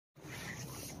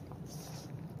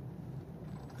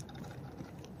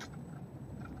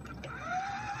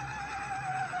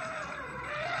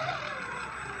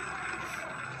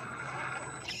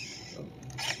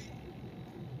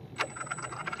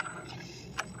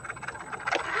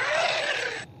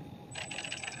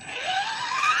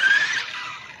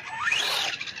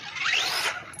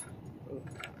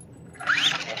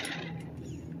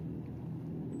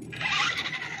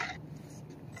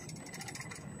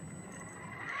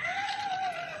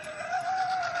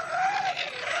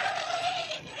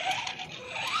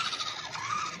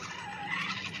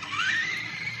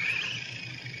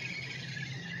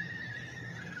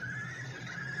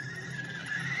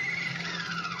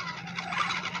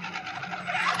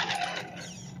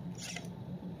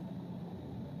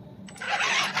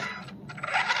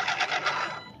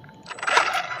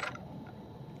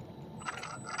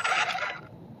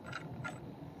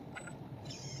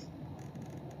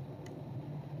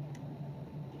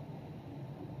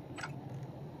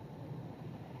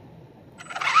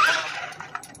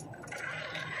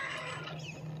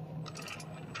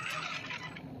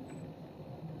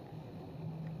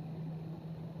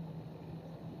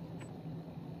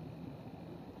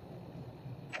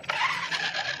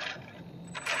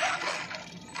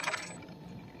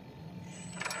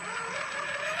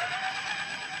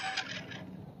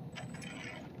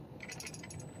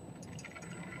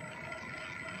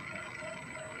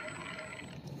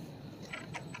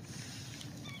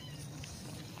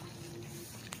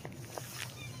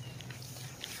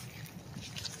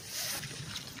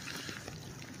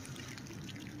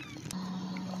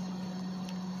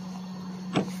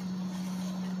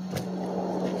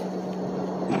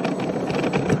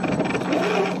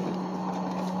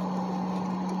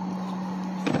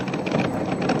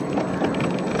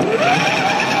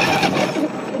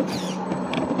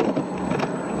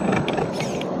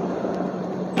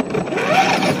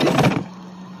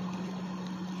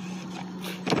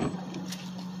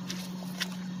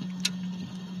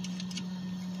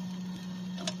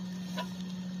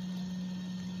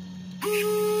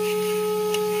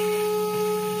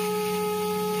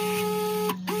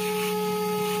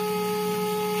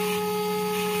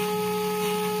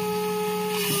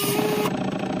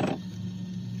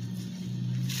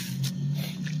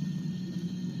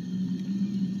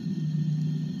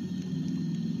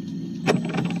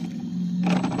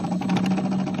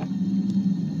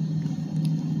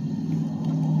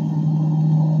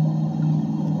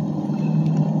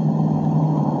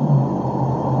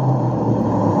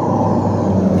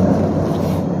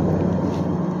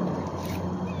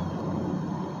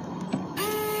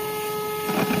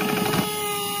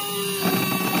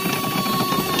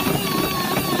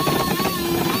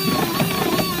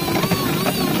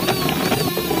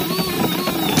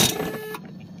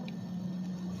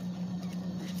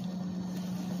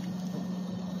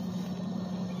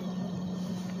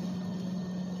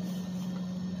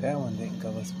That one didn't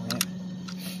go this way,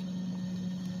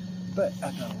 but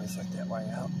I can always let that way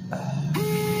out.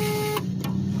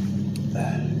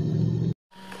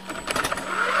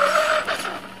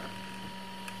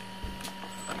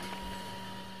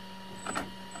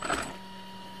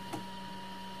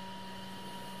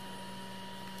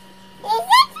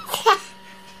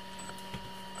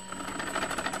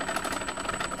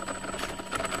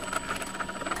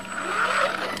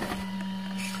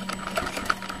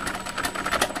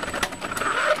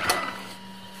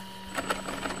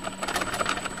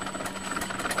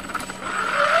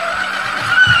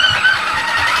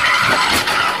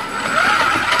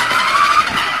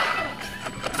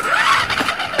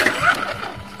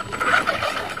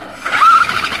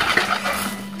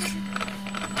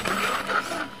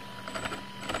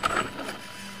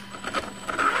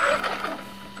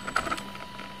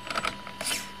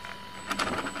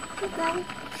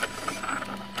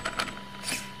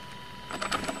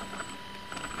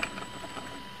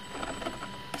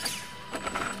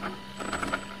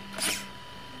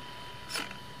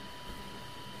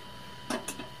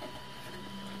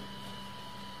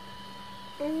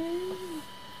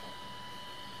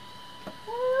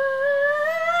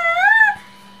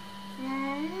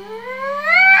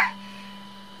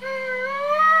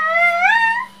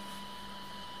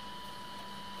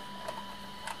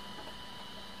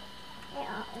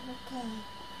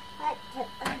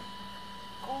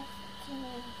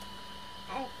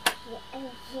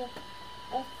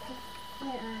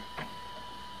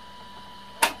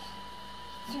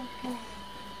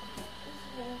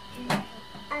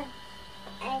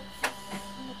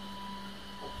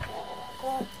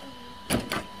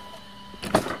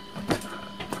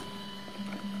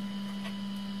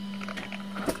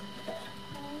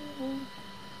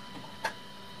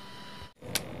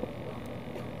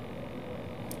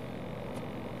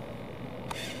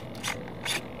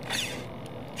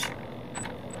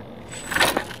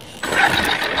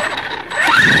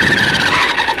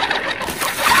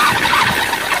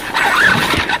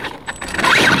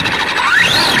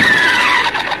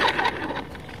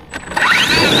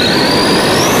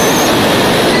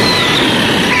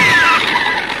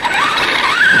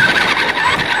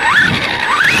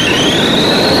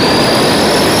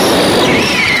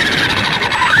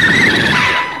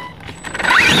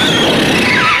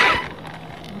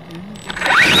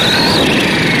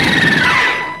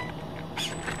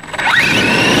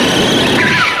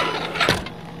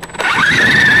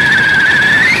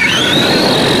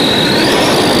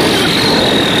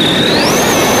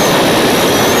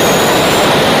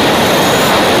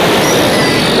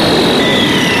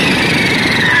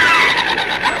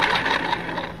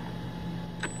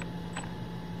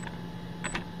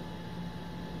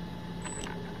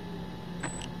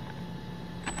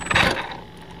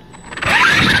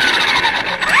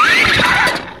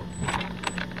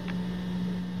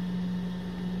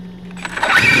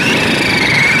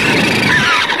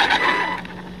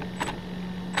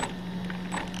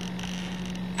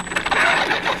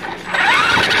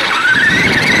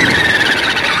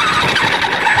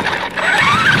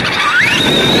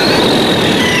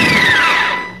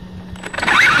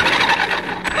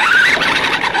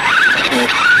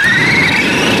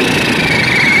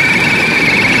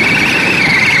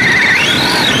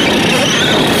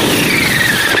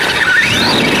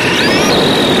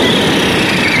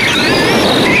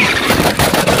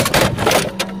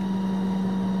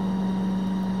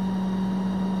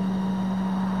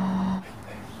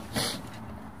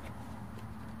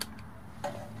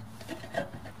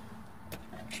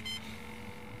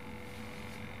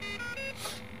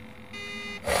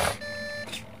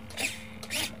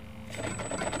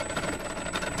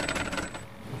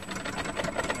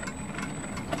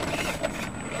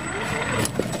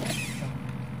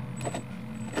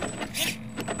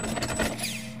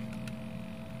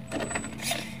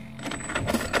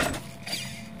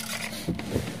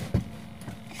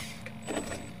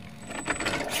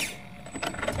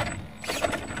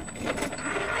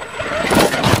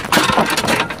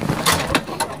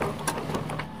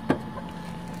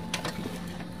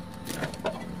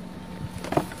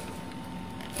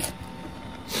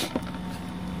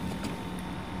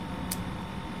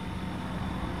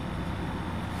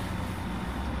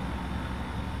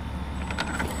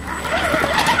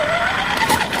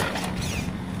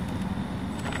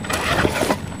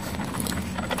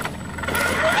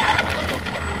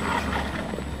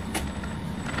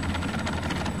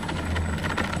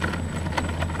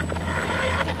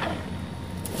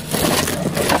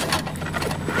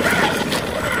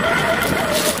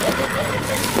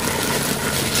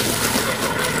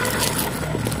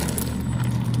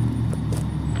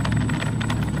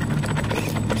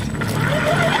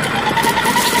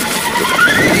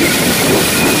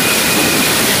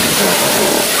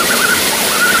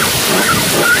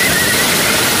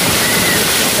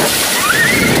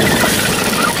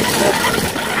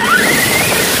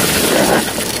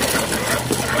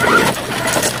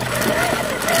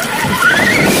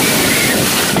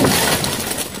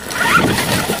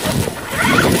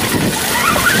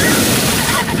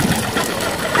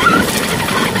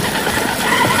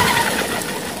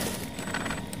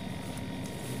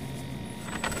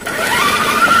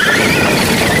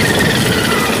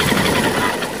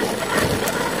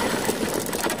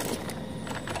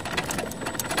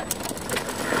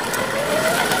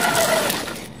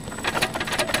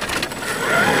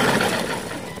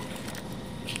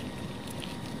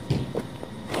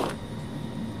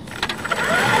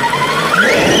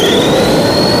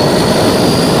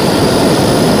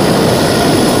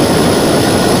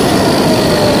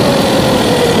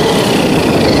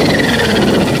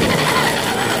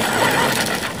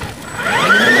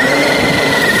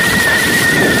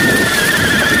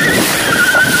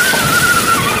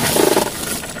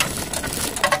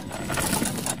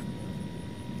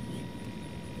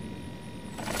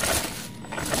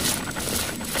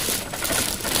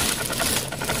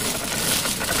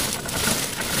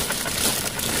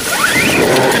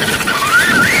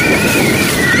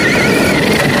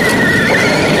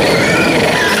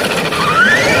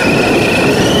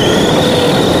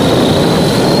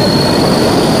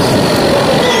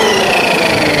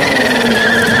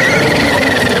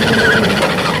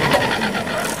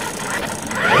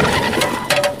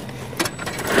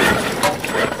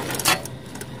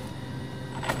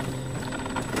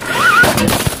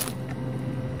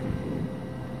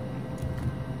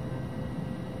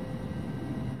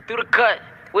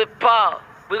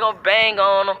 gon' bang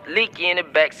on them. Leaky in the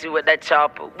backseat with that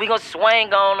chopper. We gon'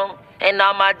 swing on them. And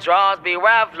all my draws be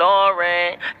Ralph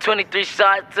Lauren. 23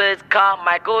 shots to his car,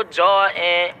 Michael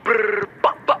Jordan. Brr,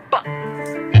 bop, bop, bop.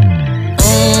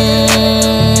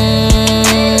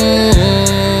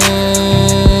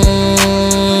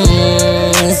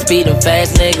 Speedin'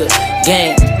 fast, nigga.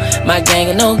 Gang. My gang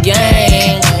ain't no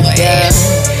gang. Yeah.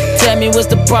 Tell me what's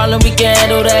the problem, we can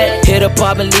handle that. Hit a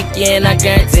pop and leaky and I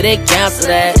guarantee they cancel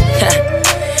that.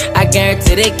 I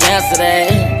guarantee they cancel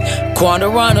that.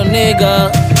 Quantarano, nigga.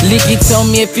 Leaky told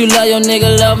me if you love your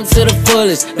nigga, love him to the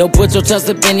fullest. Don't put your trust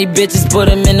up in these bitches, put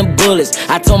them in the bullets.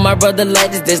 I told my brother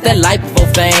like this that life before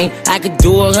fame. I could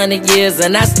do 100 years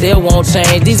and I still won't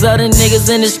change. These other niggas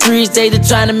in the streets, they just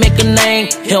trying to make a name.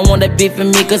 He don't want that beef for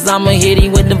me cause I'ma hit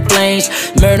him with the flames.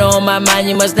 Murder on my mind,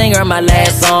 you must think heard my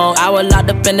last song. I was locked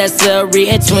up in that cell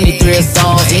reading 23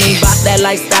 songs. He ain't bout that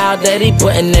lifestyle that he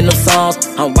putting in them songs.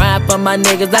 I'm riding for my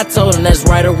niggas, I told him that's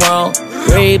right or wrong.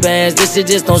 Ray-Bans, this shit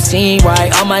just don't seem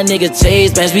right. All my niggas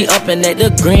chase bands, we up and at the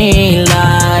green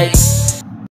light.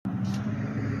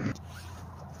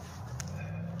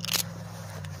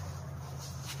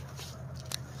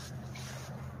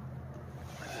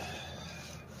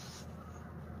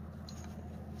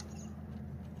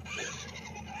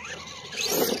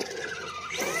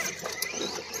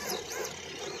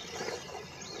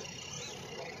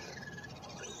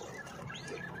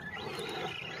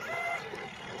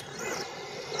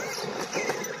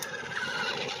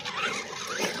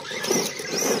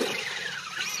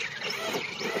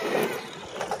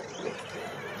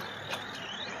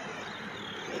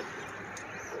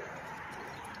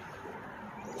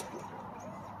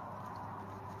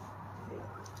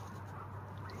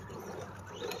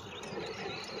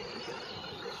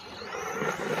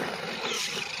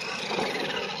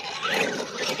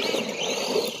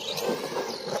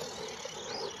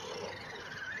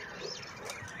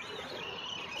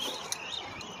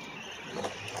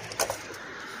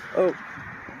 Oh.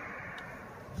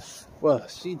 Well,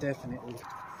 she definitely.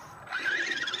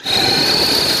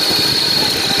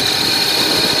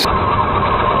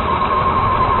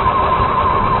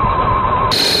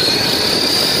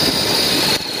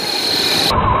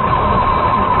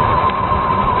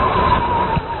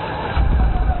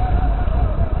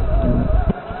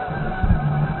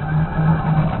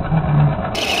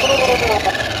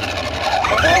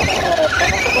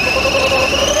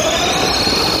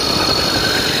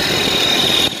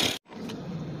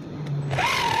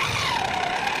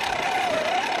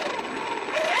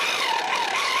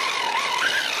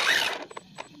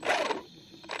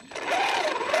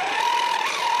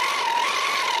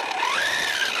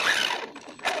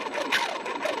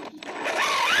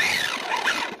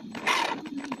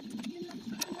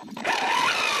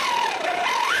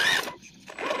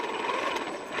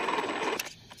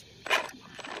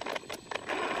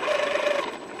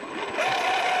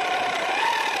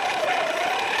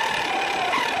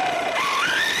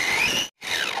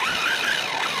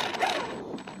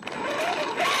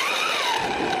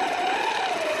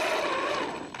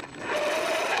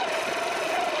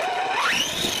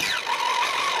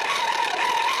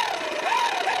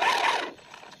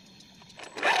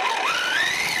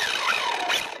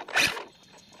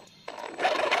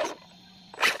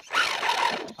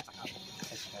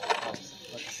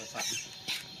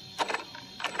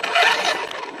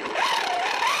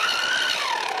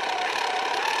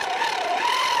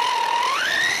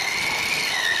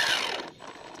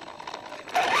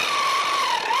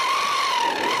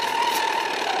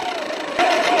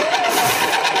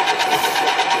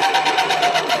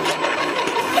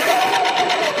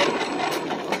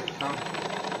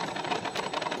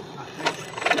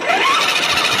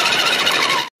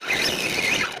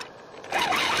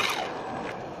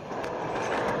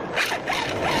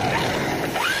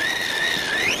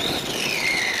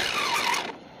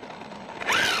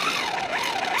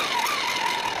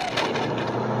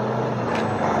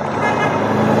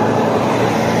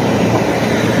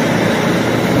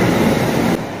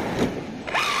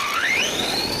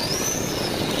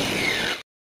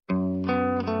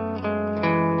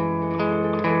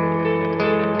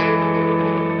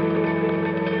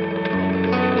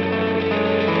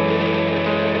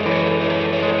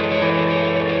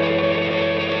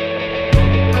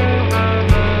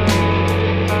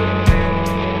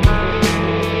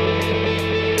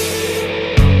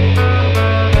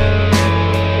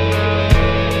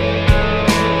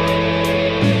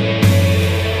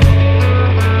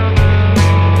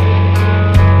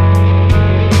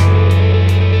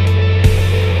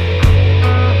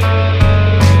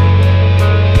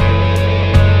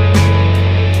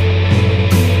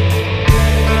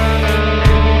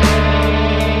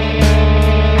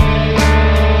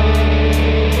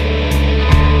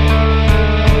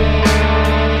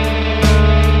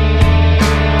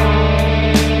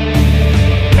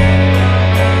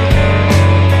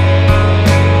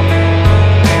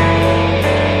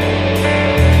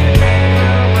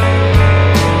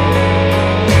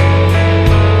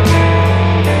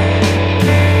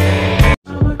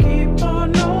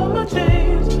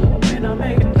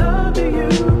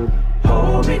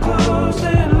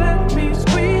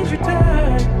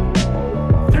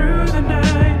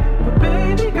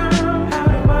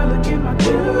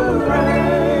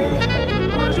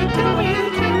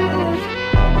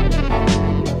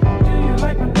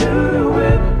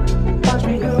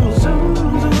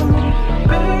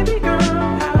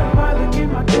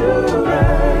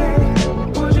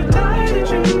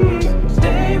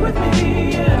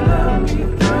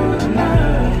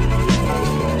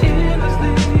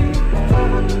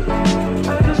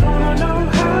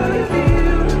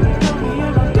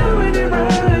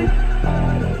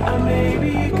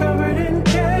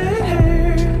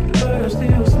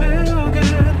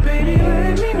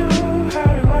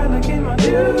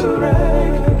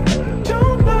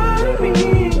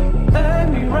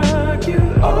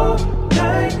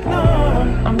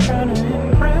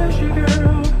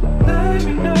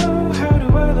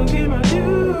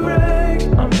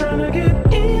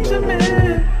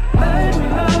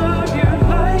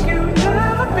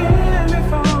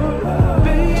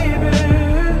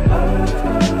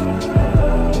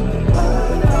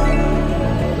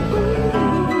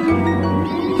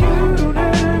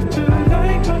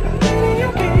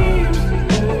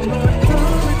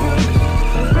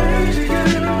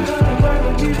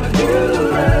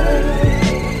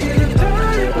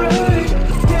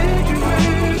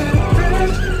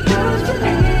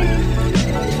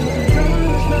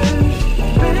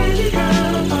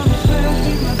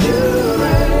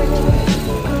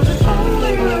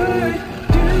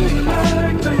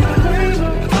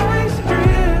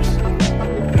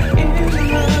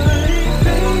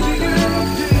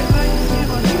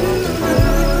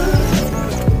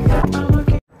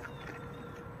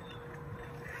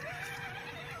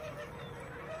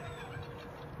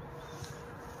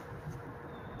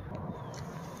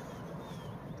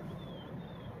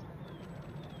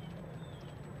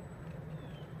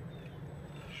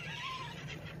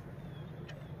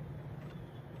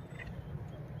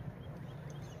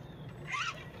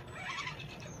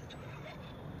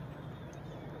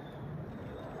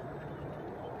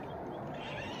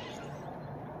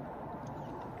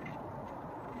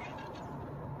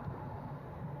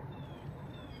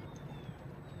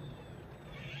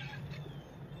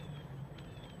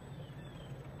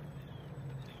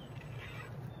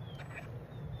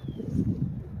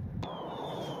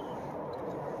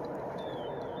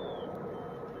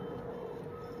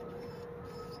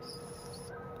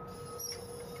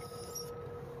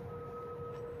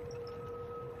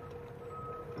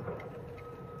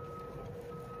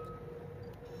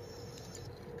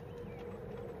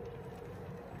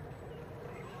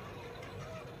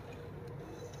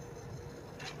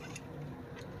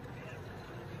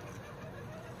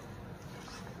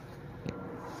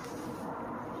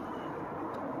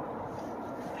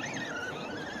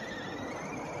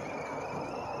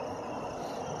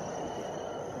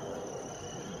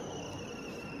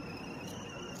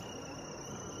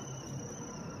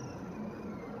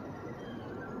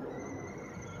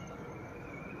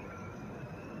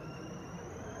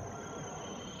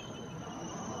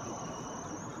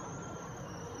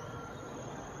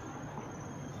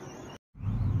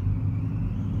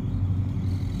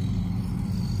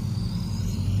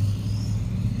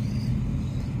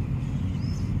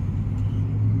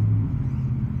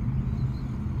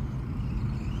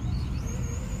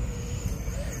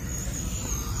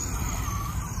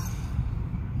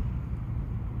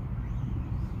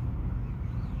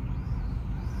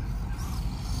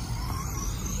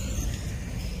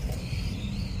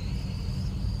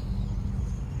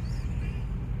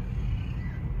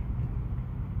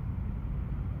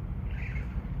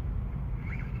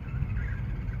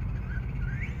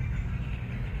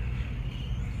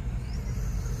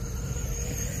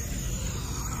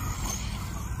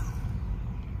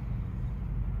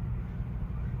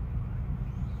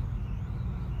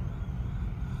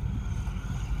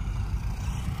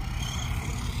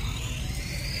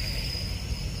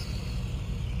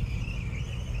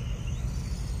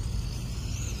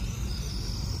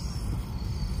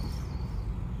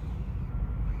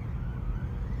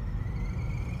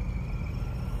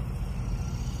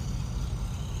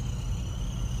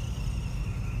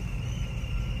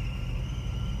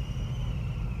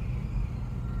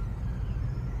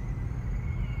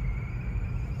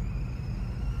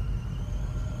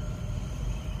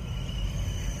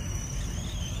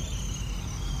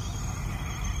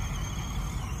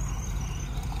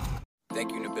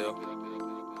 Thank you, Nabil.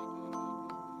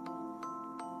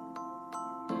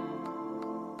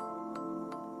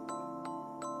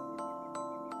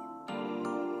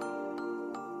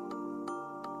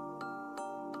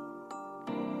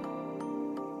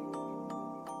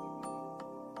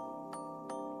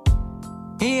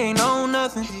 He ain't on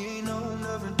nothing.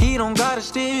 He don't gotta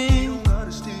steal.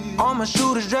 All my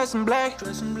shooters dressed in black.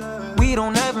 We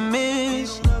don't ever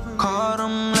miss. Caught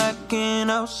him lacking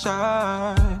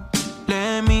outside.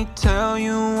 Let me tell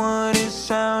you what it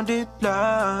sounded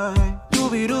like.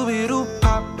 Doobie doobie doo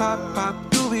pop pop pop.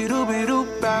 Doobie doobie doo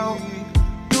bow.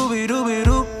 Doobie doobie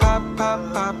doo pop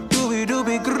pop pop. Doobie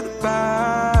doobie grr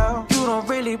bow. You don't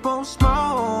really want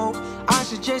smoke. I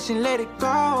suggest you let it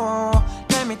go.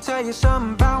 Let me tell you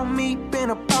something about me. Been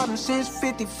a problem since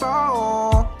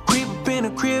 54. Creep up in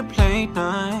the crib late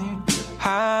night.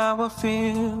 How I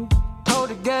feel. Told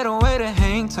the getaway to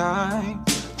hang tight.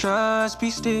 Just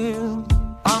be still.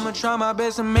 I'ma try my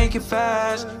best to make it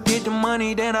fast. Get the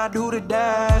money, then I do the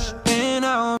dash. And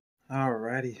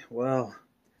Alrighty, well,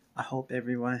 I hope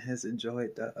everyone has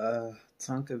enjoyed the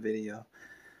Tonka video.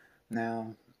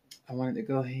 Now, I wanted to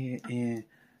go ahead and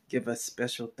give a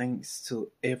special thanks to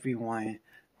everyone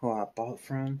who I bought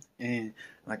from, and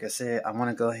like I said, I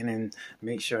want to go ahead and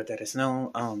make sure that it's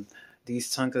known.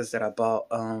 These Tonkas that I bought,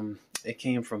 it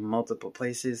came from multiple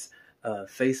places: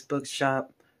 Facebook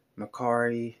shop,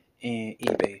 Mercari, and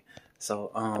eBay.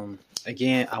 So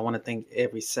again, I want to thank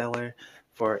every seller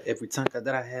for every Tonka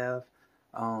that I have.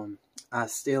 I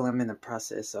still am in the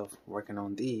process of working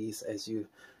on these, as you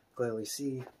clearly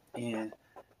see, and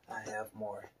I have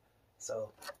more.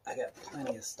 So I got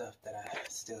plenty of stuff that I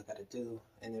still got to do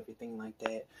and everything like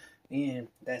that. And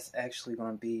that's actually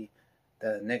going to be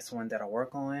the next one that I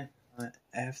work on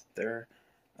after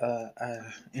I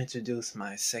introduce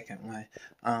my second one.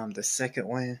 The second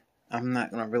one, I'm not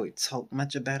going to really talk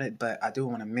much about it, but I do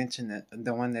want to mention that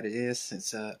the one that it is,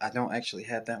 since I don't actually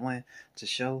have that one to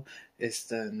show. It's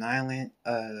the Nyland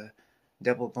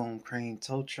double boom crane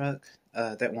tow truck.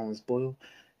 That one was blue,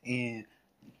 and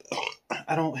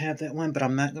I don't have that one, but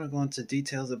I'm not going to go into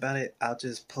details about it. I'll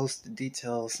just post the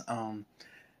details,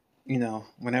 you know,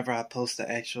 whenever I post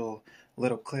the actual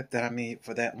little clip that I made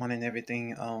for that one and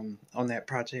everything on that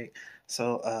project.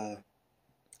 So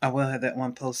I will have that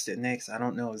one posted next. I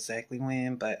don't know exactly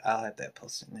when, but I'll have that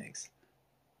posted next.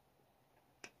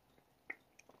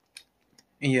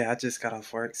 And yeah, I just got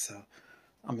off work, so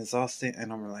I'm exhausted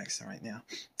and I'm relaxing right now.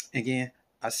 Again,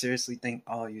 I seriously thank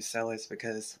all you sellers,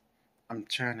 because I'm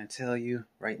trying to tell you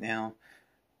right now,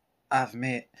 I've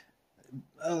met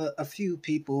a few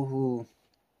people who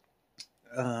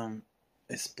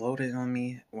exploded on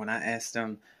me when I asked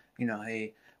them, you know,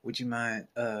 hey, would you mind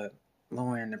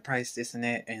lowering the price, this and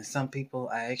that. And some people,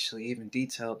 I actually even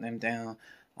detailed them down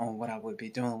on what I would be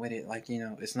doing with it. Like, you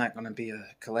know, it's not going to be a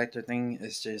collector thing.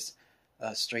 It's just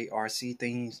straight RC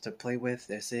things to play with.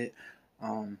 That's it.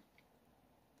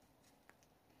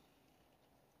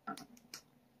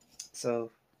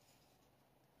 So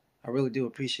I really do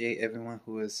appreciate everyone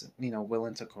who is, you know,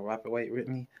 willing to cooperate with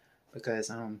me,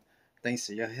 because thanks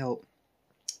to your help,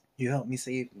 you helped me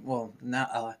save, well,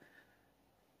 not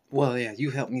well, yeah,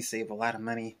 you helped me save a lot of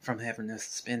money from having to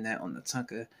spend that on the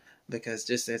Tonka, because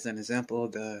just as an example,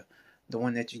 the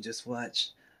one that you just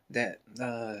watched, that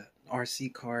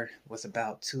RC car was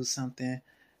about $2 something,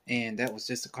 and that was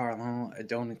just the car alone. It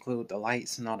don't include the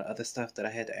lights and all the other stuff that I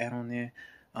had to add on there.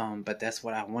 But that's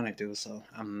what I want to do, so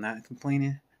I'm not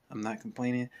complaining.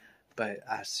 But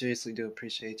I seriously do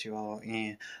appreciate you all,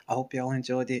 and I hope y'all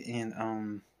enjoyed it.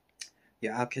 And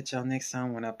yeah, I'll catch y'all next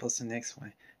time when I post the next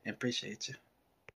one. And appreciate you.